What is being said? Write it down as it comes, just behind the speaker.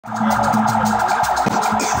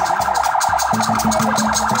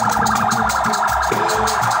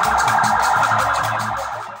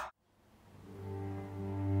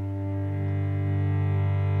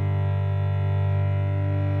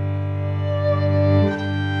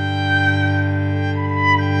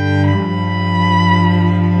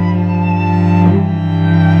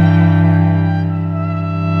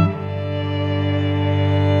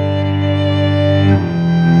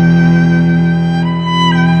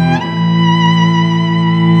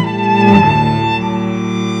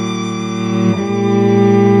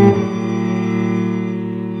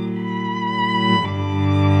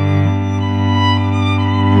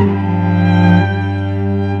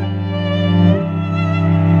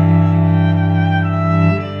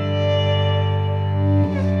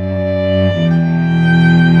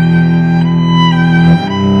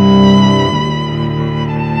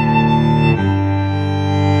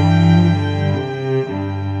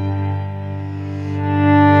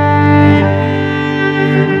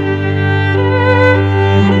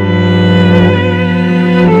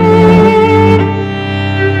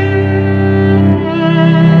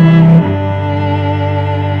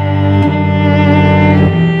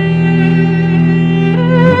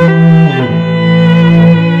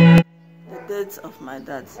Of my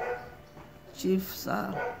dad, Chief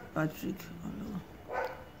Sir Patrick,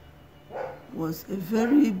 was a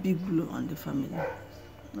very big blow on the family,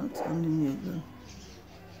 not only me alone.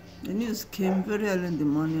 The news came very early in the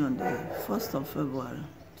morning on the 1st of February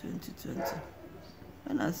 2020.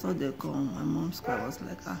 When I saw the call, my mom's call, I was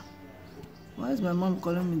like, why is my mom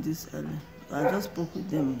calling me this early? I just spoke with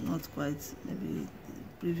them, not quite, maybe the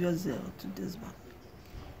previous day or 2 days back.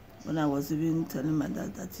 When I was even telling my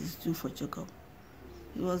dad that he's due for checkup,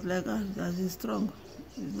 he was like, that he's strong.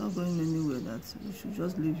 He's not going anywhere, that we should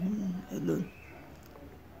just leave him alone.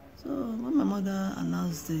 So when my mother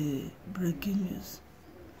announced the breaking news,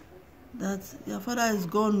 that your father is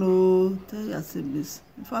gone, no, tell your siblings.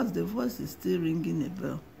 In fact, the voice is still ringing a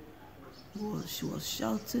bell. She was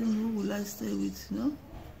shouting, who will I stay with, you know?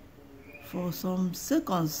 For some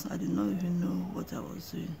seconds, I did not even know what I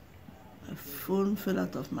was doing. My phone fell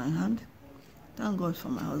out of my hand. Thank God for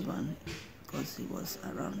my husband, because he was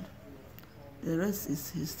around. The rest is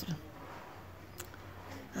history.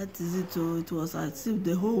 That is it. It was as if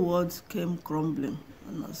the whole world came crumbling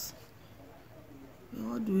on us. But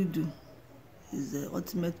what do we do? It's the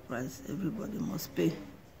ultimate price everybody must pay.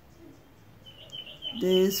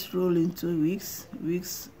 Days roll into weeks,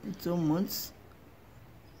 weeks into months,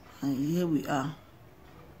 and here we are,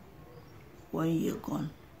 1 year gone.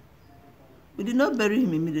 We did not bury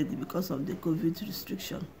him immediately because of the COVID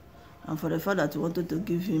restriction, and for the fact that we wanted to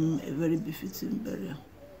give him a very befitting burial.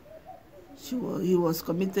 He was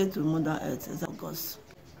committed to Mother Earth as August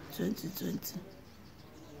 2020.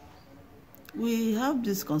 We have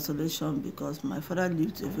this consolation because my father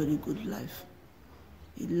lived a very good life.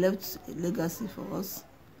 He left a legacy for us,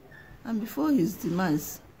 and before his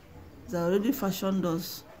demise, he already fashioned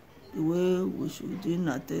us the way we should do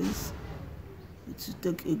our things. We should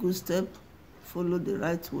take a good step, follow the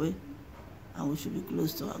right way, and we should be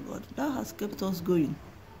close to our God. That has kept us going,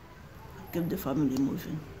 kept the family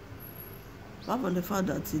moving. Apart from the fact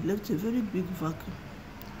that he left a very big vacuum.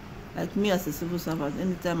 Like me as a civil servant,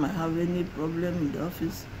 anytime I have any problem in the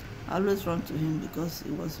office, I always run to him because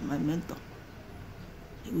he was my mentor.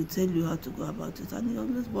 He would tell you how to go about it, and he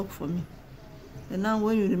always worked for me. And now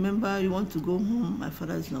when you remember you want to go home, my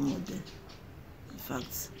father is no more there. In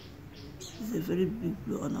fact, it's a very big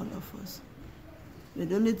blow on all of us. But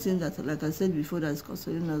the only thing that, like I said before, that is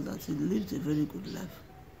consoling us that he lived a very good life,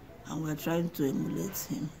 and we are trying to emulate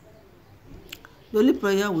him. The only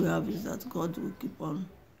prayer we have is that God will keep on.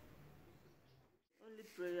 Only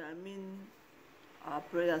prayer, I mean, our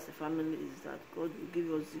prayer as a family is that God will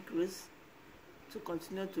give us the grace to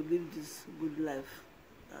continue to live this good life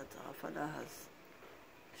that our Father has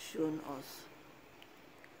shown us,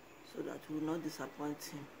 so that we will not disappoint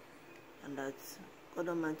him, and that God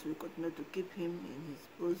Almighty will continue to keep him in his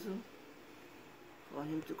bosom, for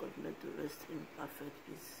him to continue to rest in perfect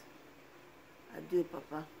peace. Adieu,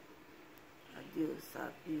 Papa. Adieu,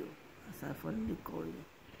 Sir Pio, as I fondly call you.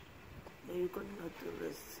 May you continue to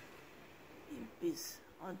rest in peace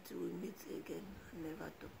until we meet again, and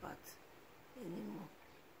never to part anymore.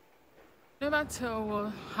 Never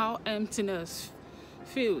tell how emptiness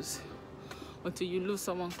feels until you lose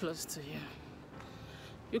someone close to you.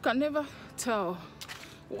 You can never tell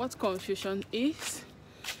what confusion is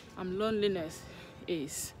and loneliness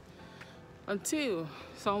is until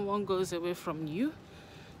someone goes away from you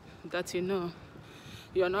that you know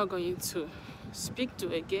you're not going to speak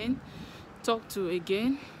to again, talk to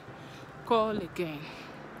again, call again.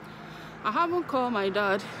 I haven't called my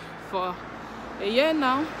dad for a year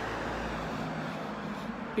now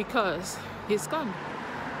because he's gone.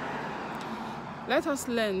 Let us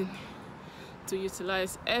learn to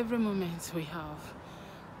utilize every moment we have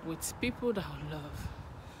with people that we love,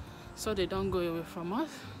 so they don't go away from us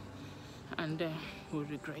and then we'll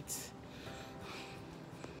regret.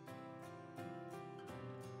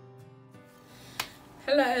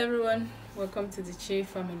 Hello everyone, welcome to the Chi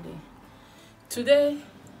family. Today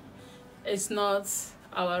is not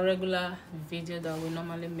our regular video that we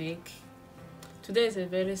normally make. Today is a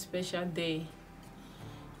very special day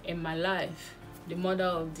in my life, the mother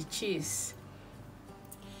of the Chis.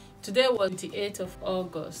 Today was the 8th of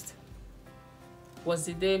August, was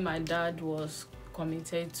the day my dad was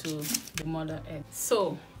committed to the Mother Earth.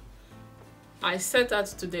 So I set out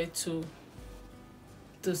today to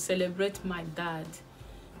celebrate my dad,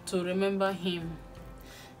 to remember him.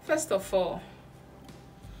 First of all,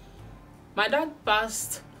 my dad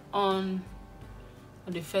passed on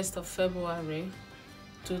the 1st of February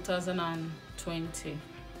 2020,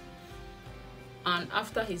 and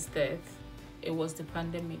after his death it was the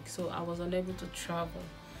pandemic, so I was unable to travel,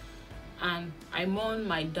 and I mourned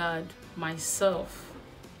my dad myself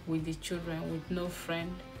with the children, with no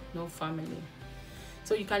friend, no family.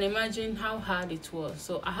 So you can imagine how hard it was.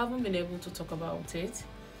 So I haven't been able to talk about it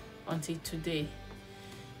until today,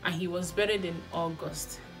 and he was buried in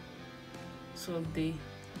August. So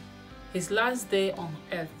his last day on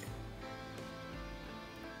earth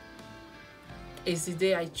is the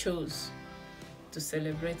day I chose to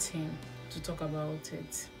celebrate him, to talk about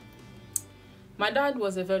it. My dad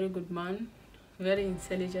was a very good man, very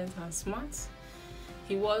intelligent and smart.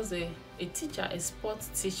 He was a teacher, a sports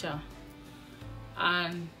teacher,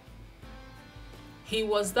 and he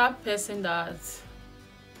was that person that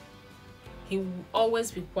he will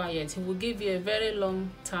always be quiet. He will give you a very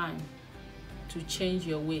long time to change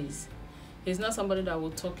your ways. He's not somebody that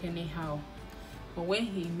will talk anyhow, but when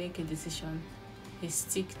he make a decision, he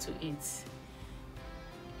stick to it.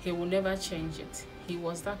 He will never change it. He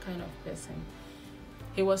was that kind of person.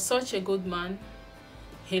 He was such a good man.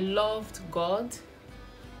 He loved God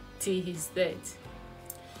till his death.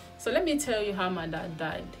 So let me tell you how my dad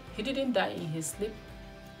died. He didn't die in his sleep.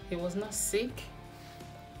 He was not sick.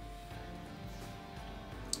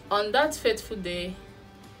 On that fateful day,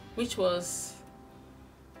 which was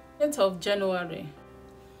 8th of January,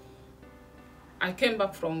 I came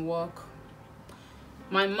back from work.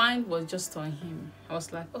 My mind was just on him. I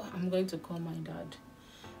was like, oh, I'm going to call my dad.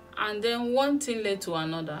 And then one thing led to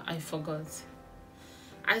another, I forgot.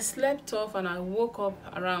 I slept off and I woke up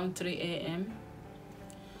around 3 a.m.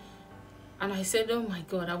 And I said, oh my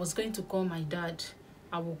God, I was going to call my dad.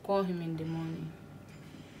 I will call him in the morning.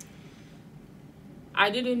 I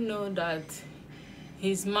didn't know that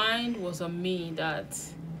his mind was on me, that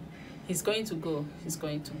he's going to go, he's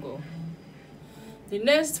going to go. The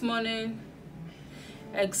next morning,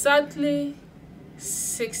 exactly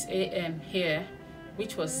 6 a.m. here,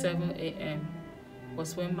 which was 7 a.m.,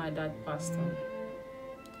 was when my dad passed on.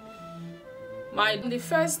 On the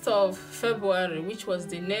 1st of February, which was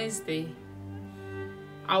the next day,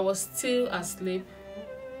 I was still asleep.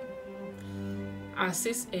 At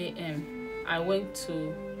 6 a.m., I went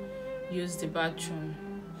to use the bathroom.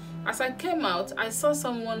 As I came out, I saw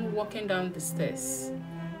someone walking down the stairs,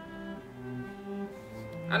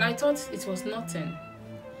 and I thought it was nothing.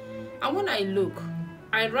 And when I look,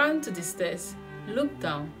 I ran to the stairs, looked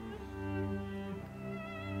down,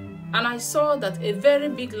 and I saw that a very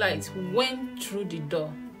big light went through the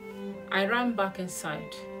door. I ran back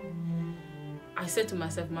inside. I said to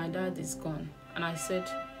myself, my dad is gone. And I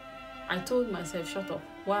told myself, shut up,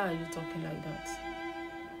 why are you talking like that?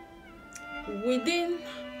 Within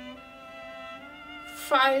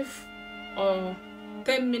 5 or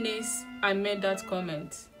 10 minutes I made that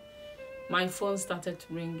comment, my phone started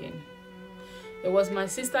ringing. It was my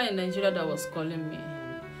sister in Nigeria that was calling me.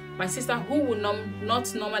 My sister, who would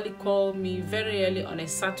not normally call me very early on a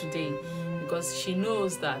Saturday, because she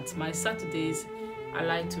knows that my Saturdays I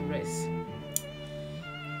like to rest.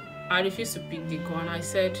 I refused to pick the call, and I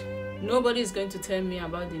said, nobody is going to tell me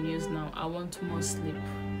about the news now. I want more sleep.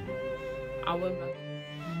 I went back.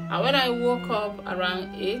 And when I woke up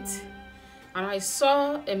around 8, and I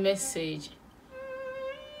saw a message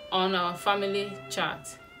on our family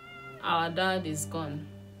chat, our dad is gone.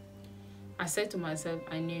 I said to myself,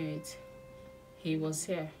 I knew it. He was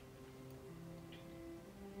here.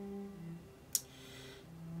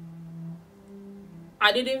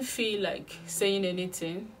 I didn't feel like saying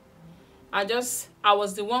anything. I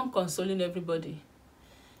was the one consoling everybody.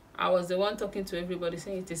 I was the one talking to everybody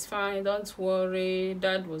saying it is fine, don't worry,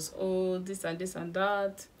 dad was old, this and this and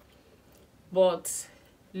that. But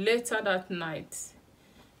later that night,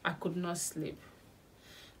 I could not sleep.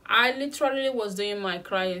 I literally was doing my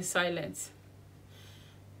cry in silence.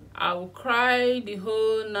 I would cry the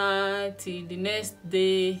whole night till the next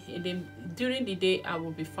day. During the day, I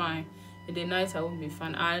would be fine. In the night, I would be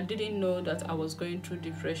fine. I didn't know that I was going through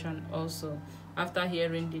depression also after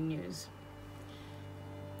hearing the news.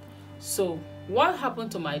 So, what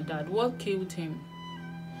happened to my dad? What killed him?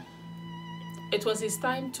 It was his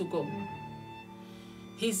time to go.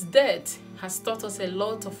 His death has taught us a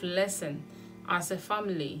lot of lessons as a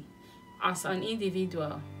family, as an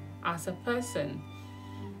individual, as a person.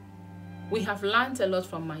 We have learned a lot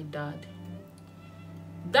from my dad.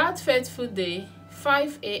 That fateful day,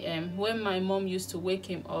 5 a.m., when my mom used to wake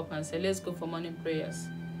him up and say, let's go for morning prayers.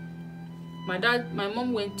 My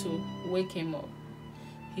mom went to wake him up.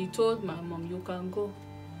 He told my mom, you can go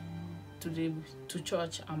to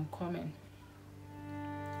church, I'm coming.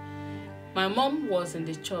 My mom was in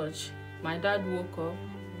the church. My dad woke up,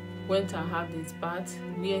 went and had his bath,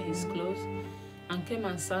 wear his clothes, and came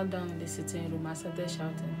and sat down in the sitting room and started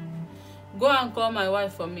shouting, go and call my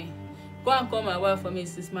wife for me. Go and call my wife for me.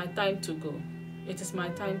 It is my time to go. It is my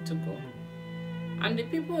time to go. And the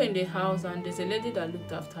people in the house, and there's a lady that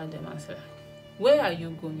looked after them and said, where are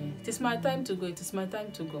you going? It is my time to go. It is my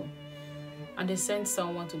time to go. And they sent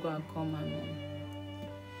someone to go and call my mom.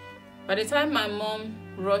 By the time my mom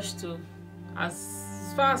rushed to,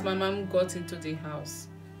 as far as my mom got into the house,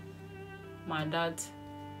 my dad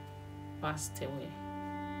passed away.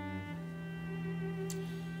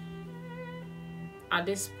 At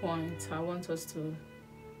this point, I want us to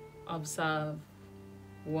observe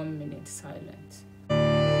 1 minute silence.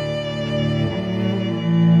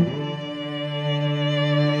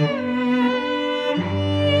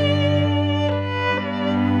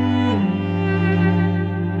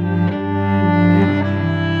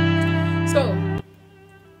 So,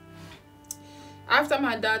 after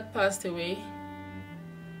my dad passed away,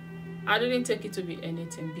 I didn't take it to be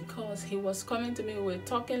anything because he was coming to me, we were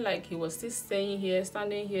talking like he was still staying here,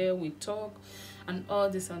 standing here, we talk and all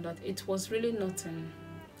this and that. It was really nothing.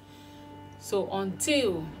 So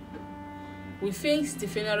until we fixed the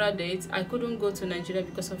funeral date, I couldn't go to Nigeria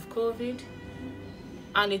because of COVID,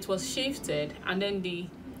 and it was shifted, and then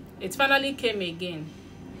it finally came again.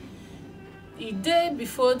 The day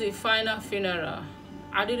before the final funeral,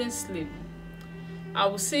 I didn't sleep. I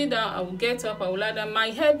would sit down, I would get up, I would lie down.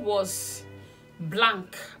 My head was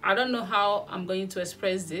blank. I don't know how I'm going to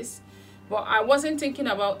express this, but I wasn't thinking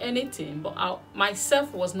about anything, but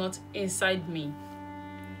myself was not inside me.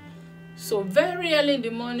 So very early in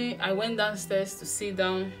the morning, I went downstairs to sit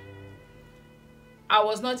down. I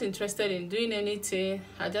was not interested in doing anything.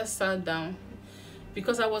 I just sat down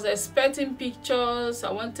because I was expecting pictures,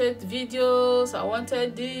 I wanted videos, I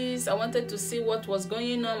wanted this, I wanted to see what was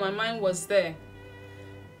going on. My mind was there.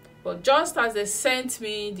 But just as they sent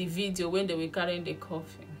me the video when they were carrying the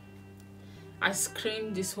coffin, I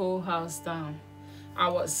screamed this whole house down. I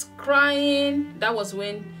was crying. That was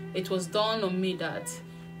when it was dawned on me that,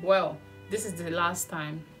 well, this is the last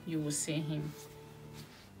time you will see him.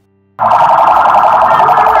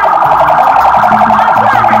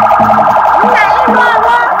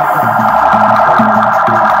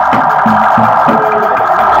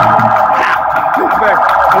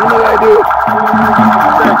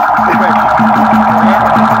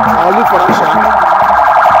 I'll look for that shot.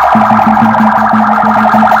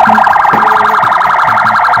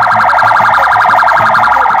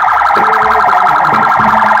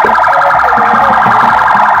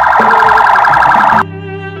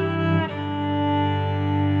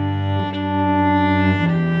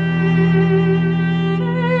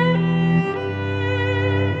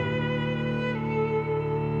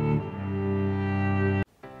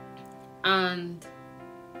 And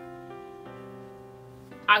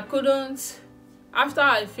I couldn't, after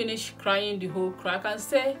I finished crying the whole cry, I can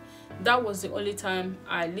say that was the only time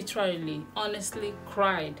I literally, honestly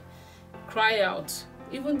cried out,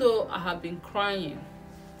 even though I have been crying.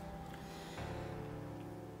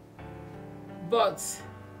 But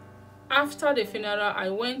after the funeral, I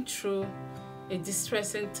went through a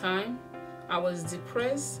distressing time. I was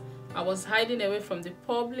depressed. I was hiding away from the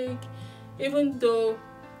public, even though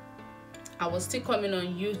I was still coming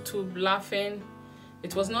on YouTube laughing.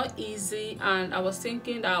 It was not easy, and I was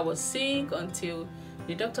thinking that I was sick until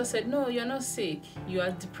the doctor said, no, you're not sick, you are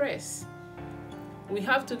depressed. We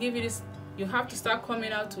have to give you this, you have to start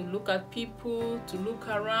coming out to look at people, to look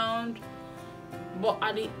around. But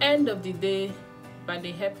at the end of the day, by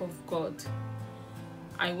the help of God,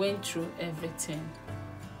 I went through everything.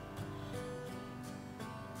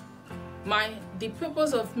 The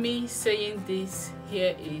purpose of me saying this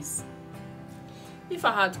here is, if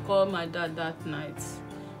I had called my dad that night,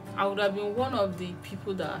 I would have been one of the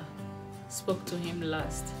people that spoke to him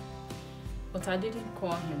last. But I didn't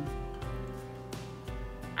call him.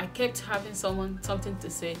 I kept having something to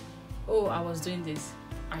say. Oh, I was doing this.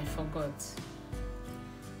 I forgot.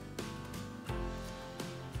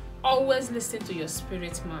 Always listen to your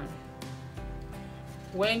spirit man.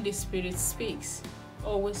 When the spirit speaks,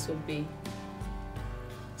 always obey.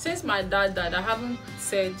 Since my dad died, I haven't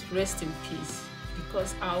said rest in peace,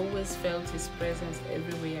 because I always felt his presence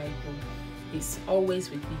everywhere I go. He's always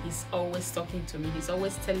with me. He's always talking to me. He's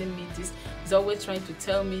always telling me this. He's always trying to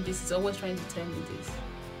tell me this. He's always trying to tell me this.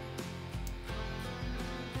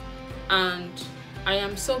 And I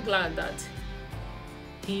am so glad that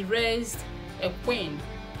he raised a queen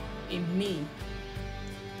in me.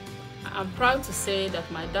 I'm proud to say that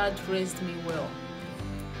my dad raised me well.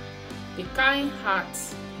 The kind heart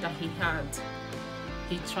that he had,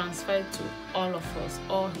 he transferred to all of us,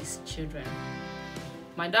 all his children.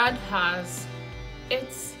 My dad has 8,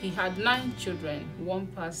 he had 9 children, 1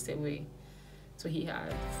 passed away. So he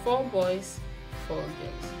had 4 boys, 4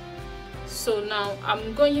 girls. So now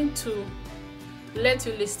I'm going to let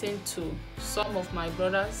you listen to some of my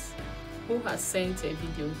brothers who has sent a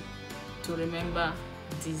video to remember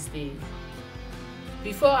this day.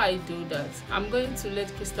 Before I do that, I'm going to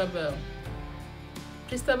let Christabel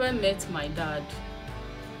met my dad,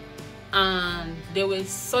 and they were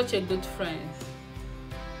such a good friends.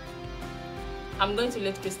 I'm going to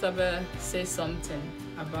let Christabel say something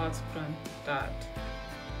about granddad.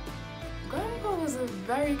 Grandpa was a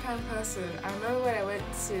very kind person. I remember when I went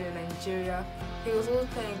to Nigeria, he was always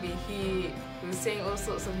playing me. He was saying all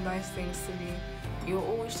sorts of nice things to me. We were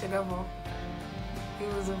always together. He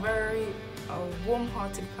was a very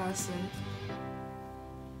warm-hearted person,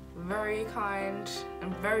 very kind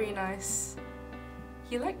and very nice.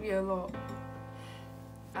 He liked me a lot.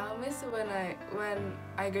 I'll miss it when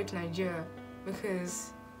I go to Nigeria,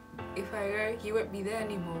 because if I go, he won't be there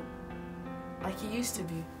anymore like he used to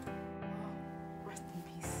be. Rest in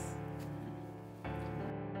peace.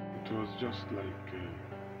 It was just like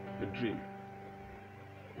a dream.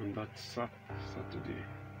 On that Saturday,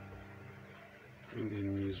 when the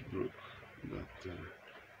news broke that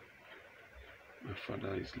my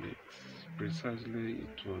father is late, precisely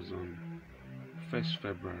it was on 1st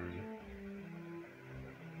February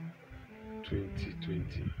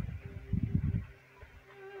 2020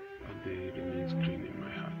 that day remains green in my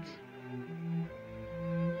heart.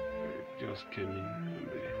 It just came in,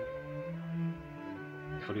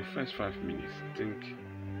 and for the first 5 minutes, I think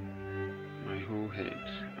my whole head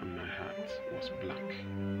and my heart was blank.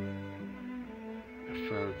 I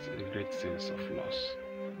felt a great sense of loss.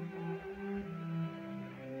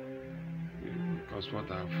 Because what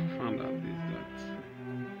I've found out is that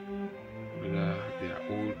whether they are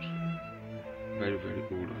old, very, very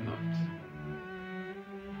old or not,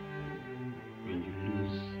 when you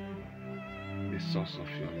lose the source of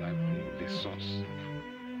your life, the source,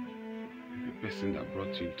 the person that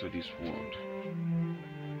brought you into this world,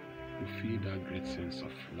 you feel that great sense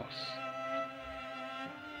of loss.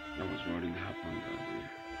 That was what really happened that day.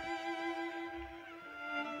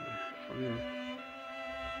 For the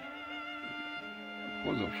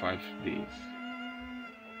course of 5 days,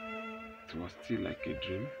 it was still like a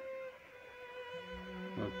dream,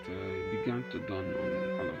 but it began to dawn on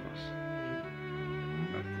all of us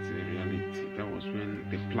that it's a reality. That was when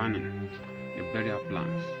the planning, the burial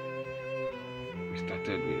plans, we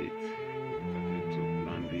started with it. We started to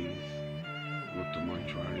plan this, go to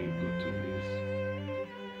mortuary, go to this,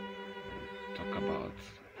 talk about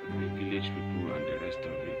the village people and the rest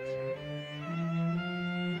of it.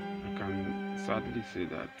 I can sadly say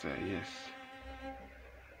that yes,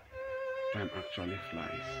 time actually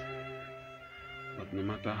flies, but no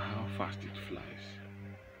matter how fast it flies,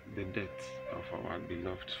 the death of our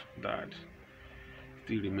beloved dad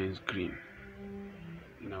still remains green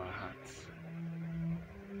in our hearts.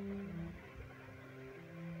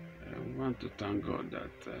 I want to thank God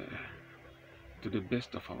that to the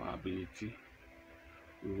best of our ability,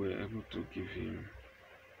 we were able to give him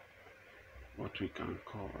what we can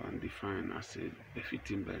call and define as a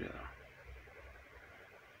befitting burial.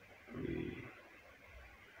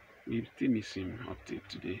 We still miss him up till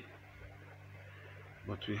today,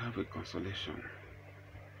 but we have a consolation.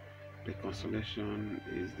 The consolation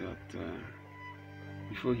is that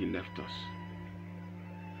before he left us,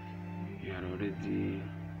 he had already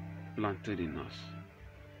planted in us,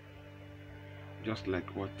 just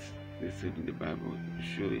like what they said in the Bible,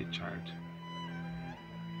 show a child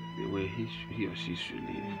the way he or she should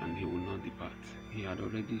live, and he will not depart. He had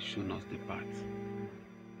already shown us the path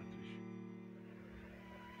that we should.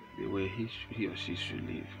 The way he or she should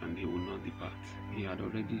live, and he will not depart. He had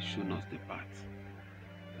already shown us the path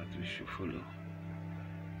that we should follow.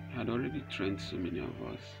 He had already trained so many of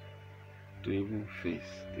us to even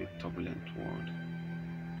face the turbulent world.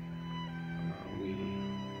 We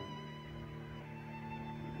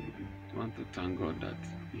want to thank God that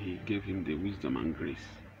He gave him the wisdom and grace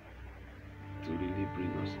to really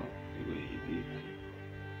bring us up the way He did.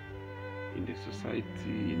 In the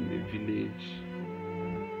society, in the village,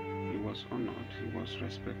 he was honored, he was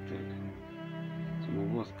respected. Some of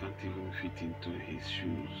us can't even fit into his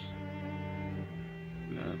shoes.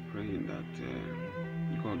 We are praying that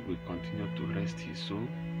God will continue to rest his soul,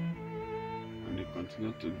 and will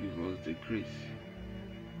continue to give us the grace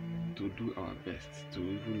to do our best to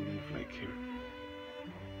even live like him.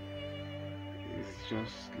 It's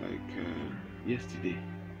just like yesterday,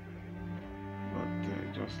 but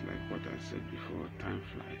just like what I said before, time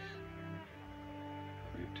flies.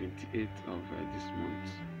 The 28th of this month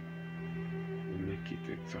will make it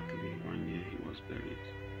exactly 1 year he was buried.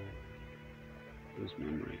 Those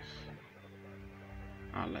memories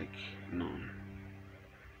are like none.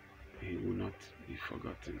 He will not be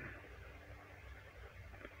forgotten.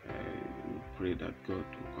 We pray that God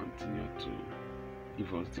will continue to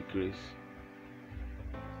give us the grace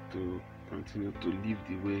to continue to live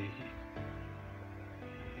the way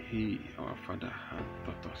He, our Father, had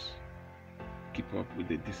taught us. Keep up with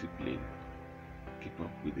the discipline, keep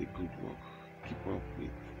up with the good work, keep up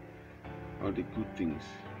with all the good things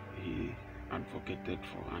He advocated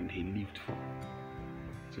for and He lived for,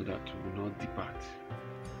 so that we will not depart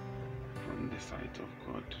from the sight of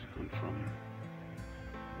God and from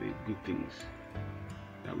the good things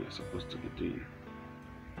that we are supposed to be doing.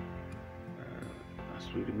 As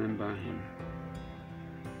we remember Him,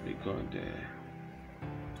 may God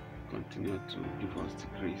continue to give us the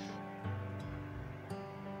grace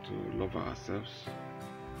to love ourselves,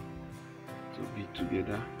 to be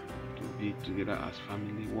together as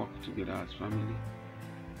family, work together as family,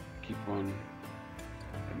 keep on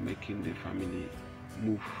making the family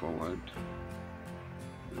move forward.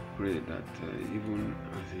 We pray that even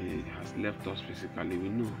as He has left us physically, we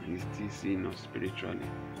know He's still seeing us spiritually.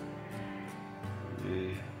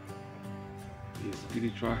 His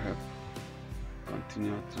spiritual help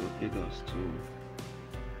continue to aid us to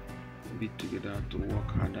be together, to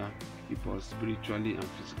work harder, keep us spiritually and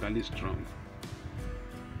physically strong.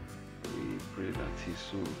 We pray that His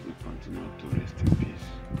soul will continue to rest in peace.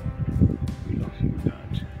 We love you,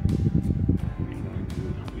 Dad. We love you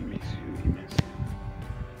and we miss you immensely.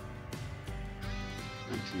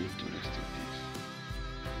 Continue to rest in peace.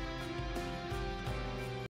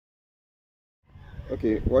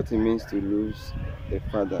 Okay, what it means to lose a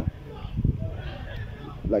father,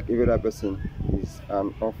 like every other person, is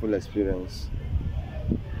an awful experience.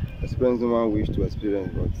 Experience no one wish to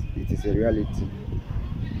experience, but it is a reality.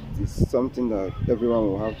 It is something that everyone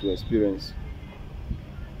will have to experience.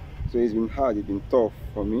 So it's been hard, it's been tough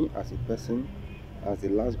for me as a person, as the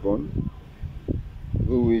last born,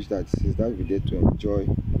 who wish that his dad would be there to enjoy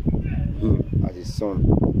him as his son,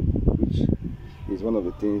 which is one of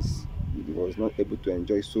the things he was not able to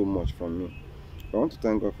enjoy so much from me. I want to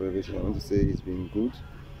thank God for everything. I want to say it's been good.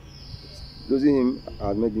 Losing him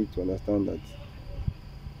has made me to understand that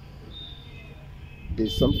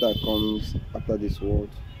there's something that comes after this world.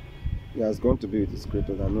 He has gone to be with his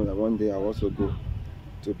creator. I know that one day I'll also go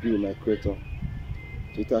to be with my creator.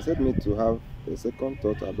 So it has helped me to have a second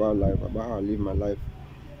thought about life, about how I live my life.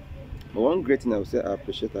 But one great thing I would say I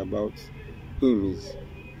appreciate about him is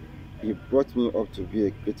he brought me up to be a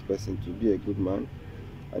great person, to be a good man,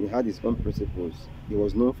 and he had his own principles. He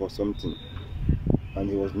was known for something, and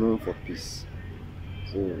he was known for peace.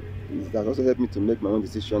 So it has also helped me to make my own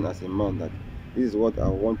decision as a man, that this is what I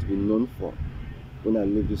want to be known for when I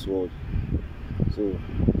leave this world. So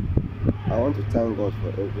I want to thank God for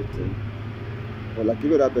everything. But like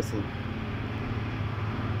every other person,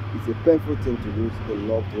 it's a painful thing to lose a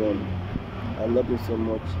loved one. I love him so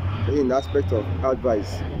much. In the aspect of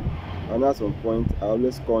advice, and at some point I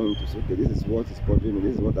always call him to say, okay, this is what is bothering me,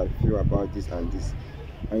 this is what I feel about this and this.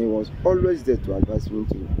 And he was always there to advise me,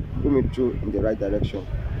 to put me through in the right direction.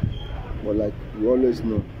 But like we always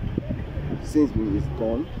know, since he is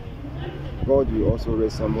gone, God will also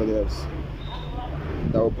raise somebody else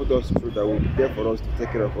that will put us through, that will be there for us to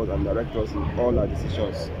take care of us and direct us in all our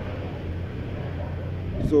decisions.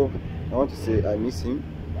 So I want to say I miss him.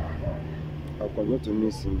 I'll continue to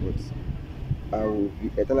miss him, but I will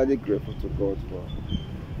be eternally grateful to God for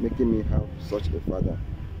making me have such a father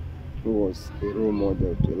who was a role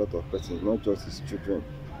model to a lot of persons, not just his children,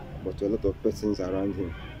 but to a lot of persons around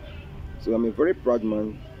him. So I'm a very proud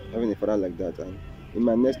man having a father like that, and in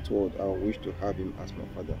my next world, I wish to have him as my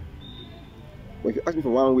father. But if you ask me for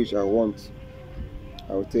one wish I want,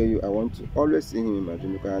 I will tell you I want to always see him in my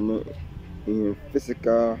dream, because I know in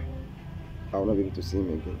physical I will not be able to see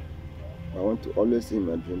him again. I want to always see him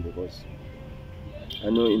in my dream, because I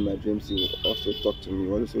know in my dreams he will also talk to me, he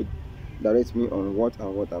will also direct me on what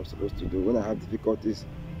I'm supposed to do. When I have difficulties,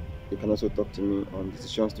 he can also talk to me on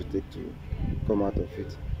decisions to take to come out of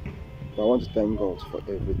it. But I want to thank God for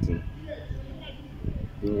everything.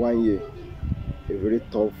 In 1 year, a very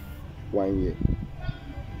tough 1 year,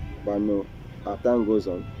 but no, as time goes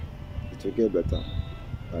on, it will get better.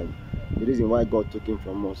 And the reason why God took him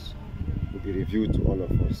from us will be revealed to all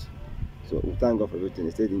of us. So we thank God for everything.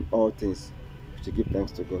 He said in all things we should give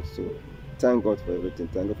thanks to God. So thank God for everything.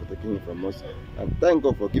 Thank God for taking him from us, and thank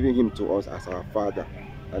God for giving him to us as our father.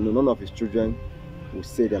 I know none of his children will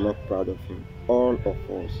say they're not proud of him. All of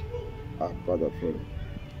us are proud of him,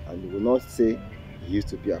 and we will not say he used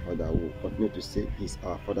to be our father. We will continue to say he's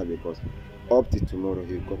our father, because up to tomorrow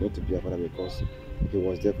he will continue to be our father, because he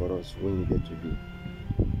was there for us when we needed to be.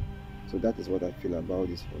 So that is what I feel about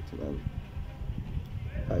this whole thing,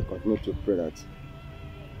 and I continue to pray that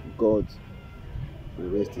God will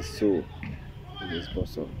rest his soul in his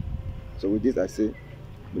bosom. So with this I say,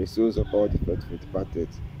 may the souls of all the faithful departed,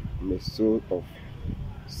 may the soul of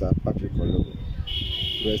Sir Patrick Ologo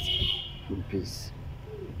rest in peace.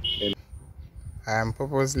 Amen. I am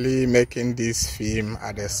purposely making this film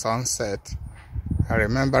at the sunset,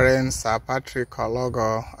 remembering Sir Patrick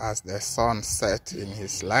Ologo as the sun set in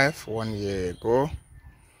his life 1 year ago.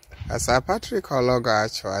 Sir Patrick Ologo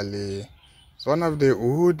actually is one of the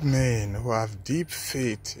old men who have deep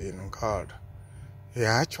faith in God. He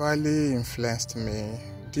actually influenced me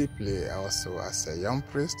deeply also as a young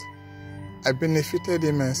priest. I benefited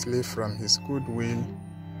immensely from his goodwill.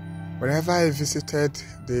 Whenever I visited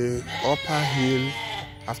the upper hill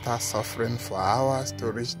after suffering for hours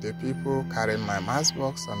to reach the people, carrying my mass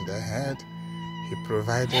box on their head, he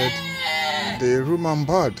provided the room on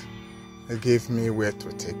board. He gave me where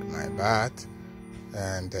to take my bath,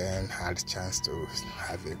 and then had a chance to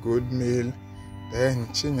have a good meal. Then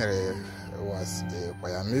Chinyere was the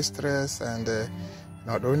choir mistress, and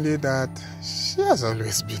not only that, she has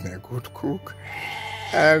always been a good cook.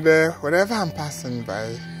 And whenever I'm passing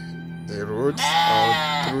by the roads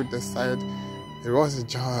or through the side, it was a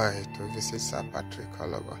joy to visit Sir Patrick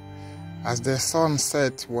Ologo. As the sun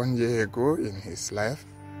set 1 year ago in his life,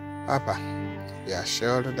 Papa, be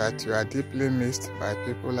assured that you are deeply missed by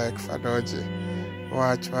people like Fadoji, who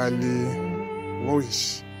actually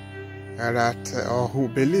wish that, or who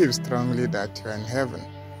believe strongly that you are in heaven.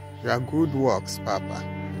 Your good works, Papa,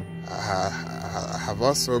 have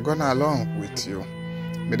also gone along with you.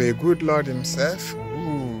 May the good Lord himself,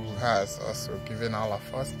 who has also given all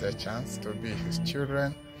of us the chance to be his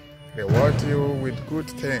children, reward you with good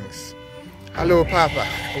things. Hello, Papa.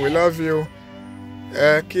 We love you.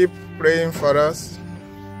 Keep praying for us.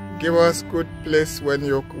 Give us good place when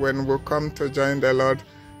we come to join the Lord.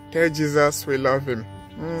 Tell Jesus we love him.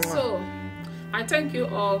 So, I thank you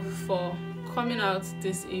all for coming out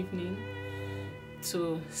this evening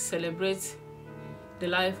to celebrate the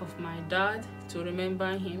life of my dad, to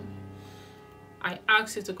remember him. I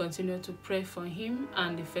ask you to continue to pray for him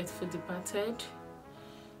and the faithful departed.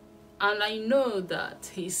 And I know that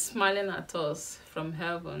he's smiling at us from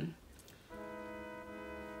heaven.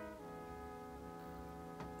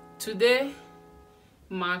 Today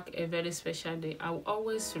mark a very special day. I will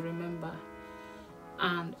always remember,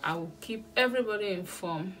 and I will keep everybody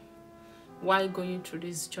informed while going through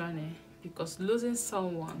this journey, because losing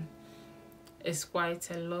someone is quite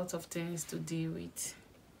a lot of things to deal with.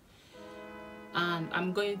 And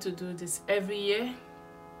I'm going to do this every year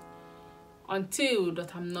until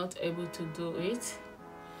that I'm not able to do it.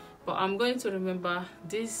 But I'm going to remember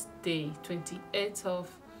this day, 28th of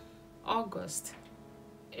August,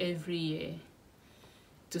 every year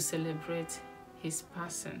to celebrate his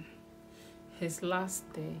passing, his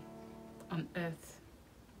last day on earth.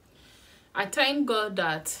 I thank God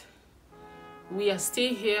that we are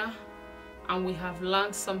still here and we have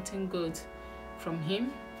learned something good from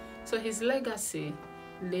him. So his legacy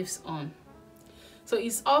lives on. So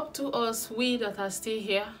it's up to us, we that are still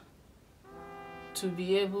here, to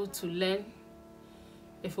be able to learn.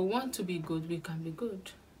 If we want to be good, we can be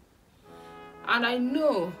good. And I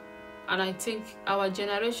know, and I think our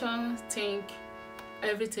generation think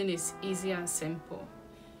everything is easy and simple.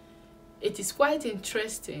 It is quite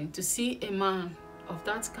interesting to see a man of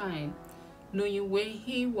that kind knowing when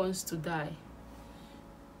he wants to die,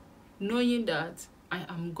 knowing that I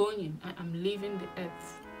am leaving the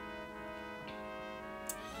earth,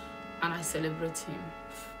 and I celebrate him.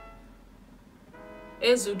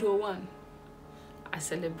 Ezudo 1, I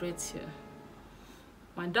celebrate you.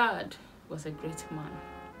 My dad was a great man,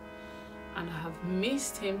 and I have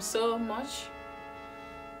missed him so much.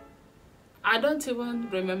 I don't even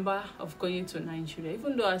remember of going to Nigeria,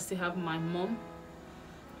 even though I still have my mom.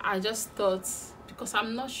 I just thought, because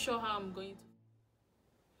I'm not sure how I'm going to.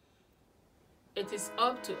 It is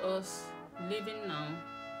up to us living now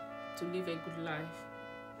to live a good life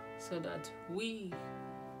so that we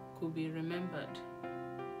could be remembered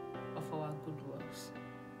of our good works.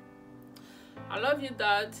 I love you,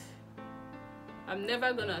 Dad. I'm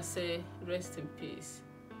never gonna say rest in peace.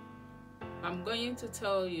 I'm going to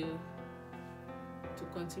tell you to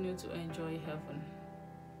continue to enjoy heaven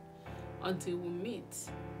until we meet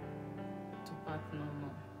to part no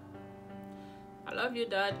more. I love you,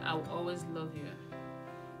 Dad. I will always love you.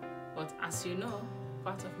 But as you know,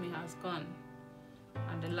 part of me has gone,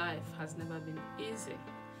 and the life has never been easy.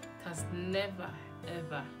 It has never,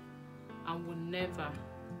 ever, and will never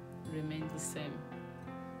remain the same.